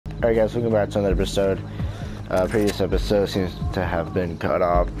Alright guys, welcome back to another episode. Previous episode seems to have been cut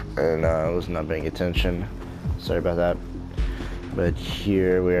off and I was not paying attention. Sorry about that. But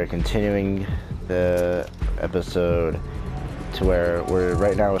here we are continuing the episode to where we're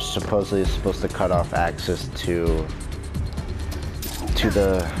right now supposedly supposed to cut off access to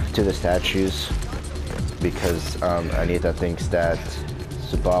the statues because Anita thinks that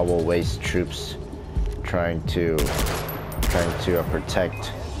Sabal will waste troops trying to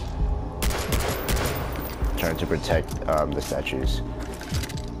protect the statues.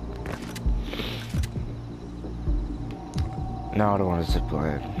 No, I don't want to zip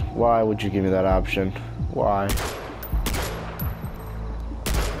line. Why would you give me that option? Why?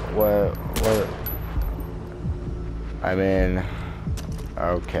 What? I mean,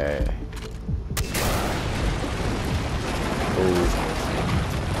 okay. Ooh.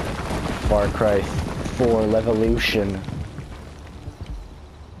 Far Cry 4 Levolution.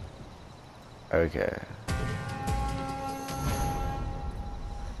 Okay.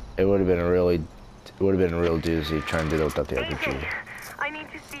 It would have been a real doozy trying to do that without the RPG. I need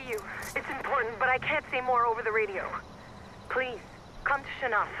to see you. It's important, but I can't say more over the radio. Please, come to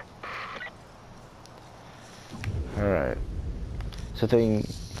Shanaf. Alright. So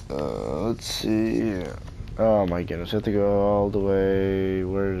let's see. Oh my goodness, I have to go all the way.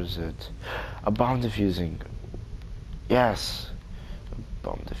 Where is it? A bomb defusing. Yes. A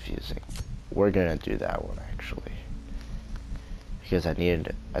bomb defusing. We're gonna do that one actually. Because I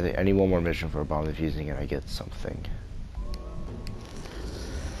need one more mission for a bomb defusing and I get something.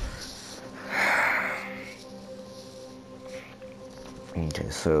 Okay,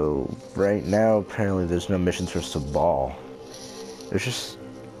 so right now apparently there's no missions for Sabal. There's just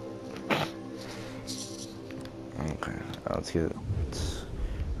okay. Let's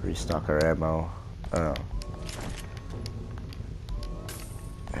restock our ammo. Oh.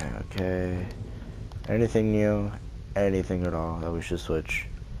 Okay. Anything new? Anything at all that we should switch?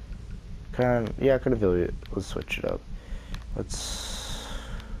 Yeah, I could have it. Let's switch it up. Let's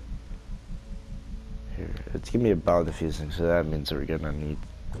give me a bomb defusing, so that means we're gonna be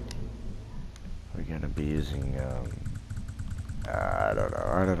using I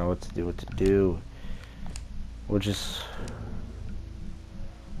don't know what to do. We'll just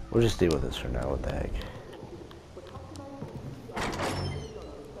deal with this for now. What the heck?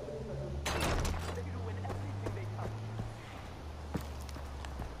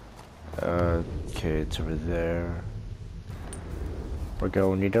 Okay, it's over there. We're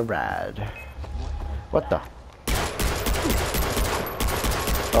going to need a ride. What the?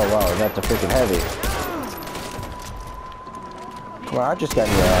 Oh wow, that's a freaking heavy. Come on, I just got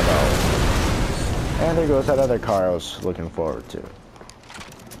new ammo. And there goes that other car I was looking forward to.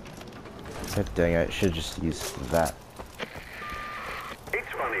 God dang, I should just use that.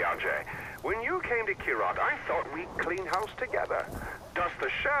 It's funny, RJ. When you came to Kyrat, I thought we'd clean house together. Dust the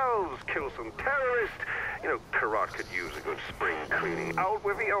shelves, kill some terrorists. You know, Kyrat could use a good spring cleaning out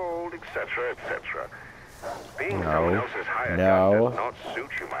with the old, etc., etc. Being someone else's hired gun does not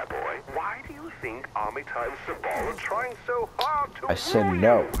suit you, my boy. Why do you think Armitage and Sabal are trying so hard to I said rule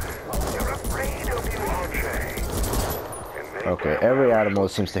no. you? They're afraid of you, RJ. Okay, every animal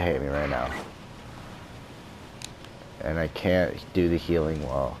seems to hate me right now. And I can't do the healing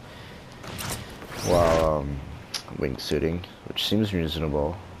while wingsuiting, which seems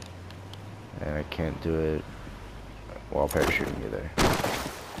reasonable. And I can't do it while parachuting either.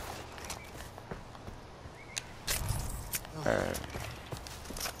 Alright.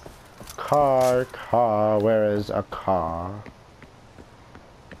 Car, where is a car?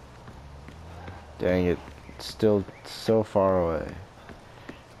 Dang it, it's still so far away.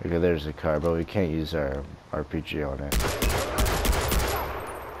 Okay, there's a car, but we can't use our RPG on it.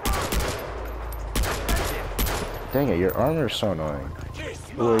 Dang it, your armor is so annoying.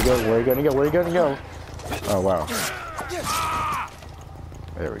 Where are you gonna go? Oh wow.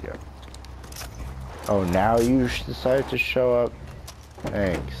 There we go. Oh, now you decided to show up?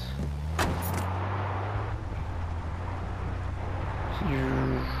 Thanks.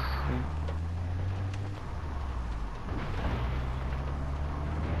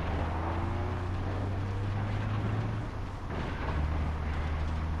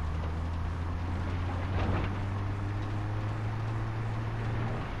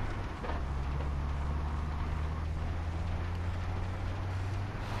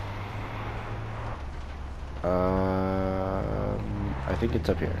 I think it's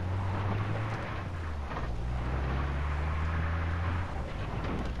up here.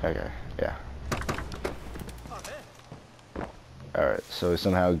 Okay, yeah. Alright, so we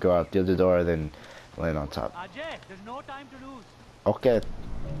somehow go out the other door, then land on top. Ajay, there's no time to lose. Okay,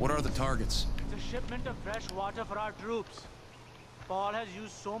 What are the targets? It's a shipment of fresh water for our troops. Paul has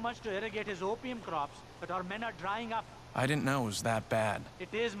used so much to irrigate his opium crops that our men are drying up. I didn't know it was that bad.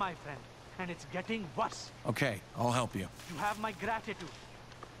 It is, my friend, and it's getting worse. Okay, I'll help you. You have my gratitude.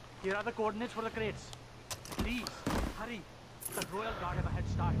 Here are the coordinates for the crates. Please, hurry. The Royal Guard have a head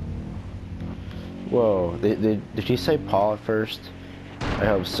start. Whoa, did she say Paul at first? I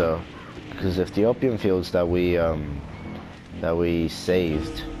hope so. Because if the opium fields that we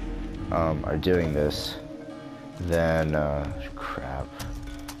saved are doing this, then crap.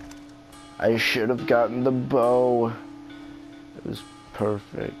 I should have gotten the bow. It was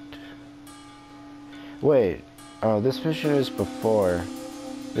perfect. Wait, oh, this mission is before.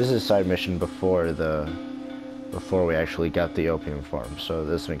 This is a side mission before we actually got the opium farm, so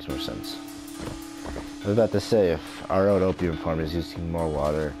this makes more sense. I was about to say, if our own opium farm is using more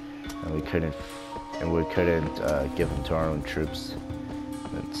water, and we couldn't give them to our own troops,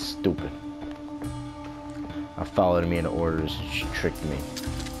 that's stupid. I followed me in orders, and she tricked me.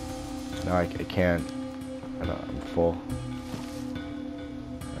 Now I can't. I'm full.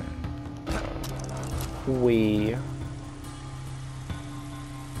 We.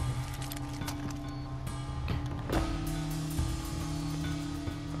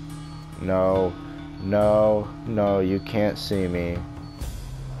 No, no, no, you can't see me.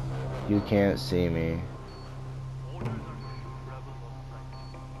 You can't see me.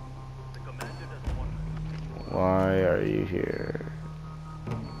 Why are you here?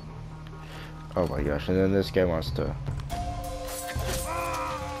 Oh my gosh, and then this guy wants to...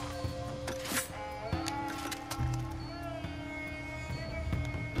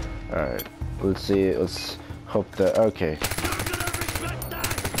 Alright, let's see, let's hope that... Okay.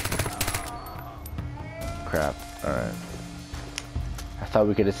 Crap, alright. I thought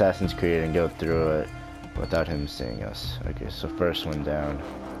we could Assassin's Creed and go through it without him seeing us. Okay, so first one down.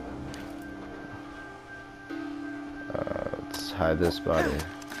 Let's hide this body.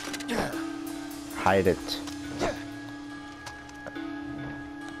 Hide it.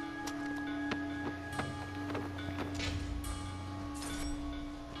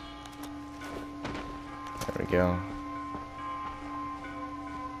 There we go.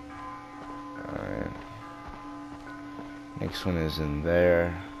 Alright. Next one is in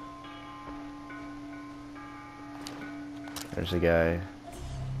there. There's a guy.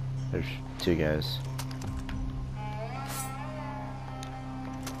 There's two guys.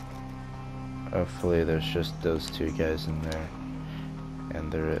 Hopefully there's just those two guys in there.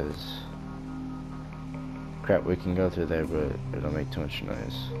 And there is. Crap, we can go through there, but it'll make too much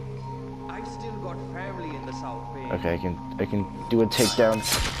noise. I've still got family in the South Bay. Okay, I can do a takedown,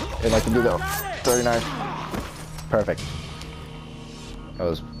 and I can do the 39. Perfect. That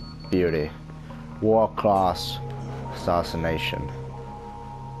was beauty. War class assassination.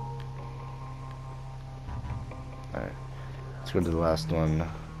 Alright, let's go to the last one,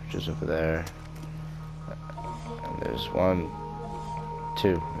 which is over there. And there's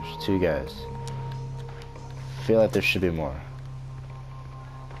there's two guys. Feel like there should be more.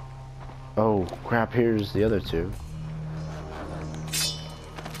 Oh crap, here's the other two.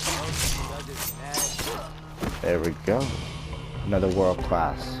 There we go. Another world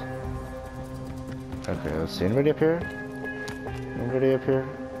class. Okay, let's see. Anybody up here? Anybody up here?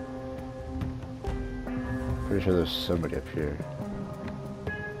 Pretty sure there's somebody up here.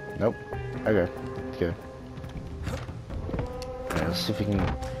 Nope. Okay, good. Alright, let's see if we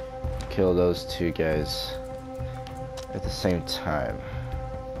can kill those two guys at the same time.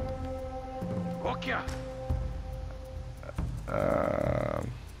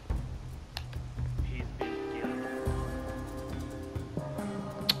 He's been killed.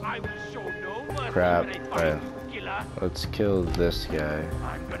 I will show no mercy Crap. when I find Alright, you, killer. let's kill this guy.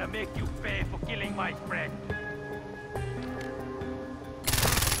 I'm gonna make you pay for killing my friend.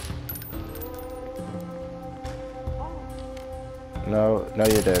 No, no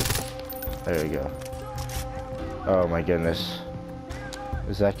you did. There we go. Oh my goodness.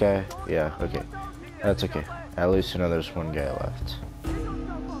 Is that guy? Yeah, okay. That's okay. At least you know there's one guy left.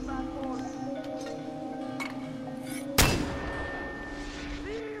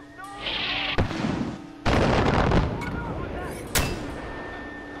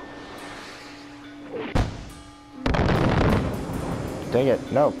 Dang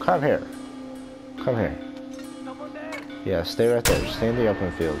it. No, come here. Come here. Yeah, stay right there. Stay in the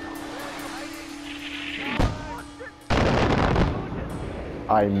open field.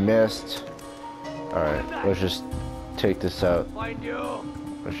 I missed. Alright, let's just take this out.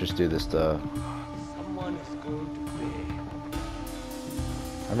 Let's just do this stuff. Someone is going to pay.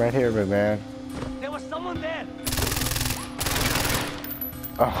 I'm right here, big man. There was someone there.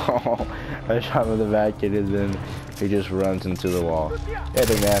 Oh, I shot him in the back and then he just runs into the wall. Yeah,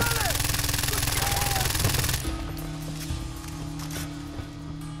 big man.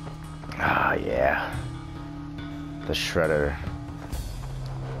 Ah, yeah. The shredder.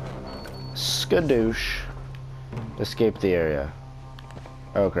 Skadoosh. Escape the area.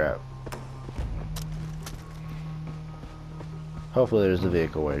 Oh crap. Hopefully there's a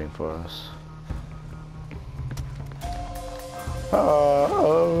vehicle waiting for us. Oh.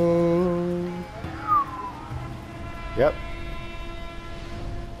 Yep.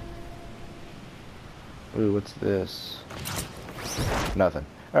 Ooh, what's this? Nothing.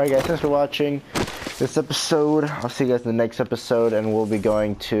 Alright guys, thanks for watching this episode. I'll see you guys in the next episode, and we'll be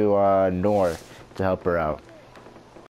going to Nor to help her out.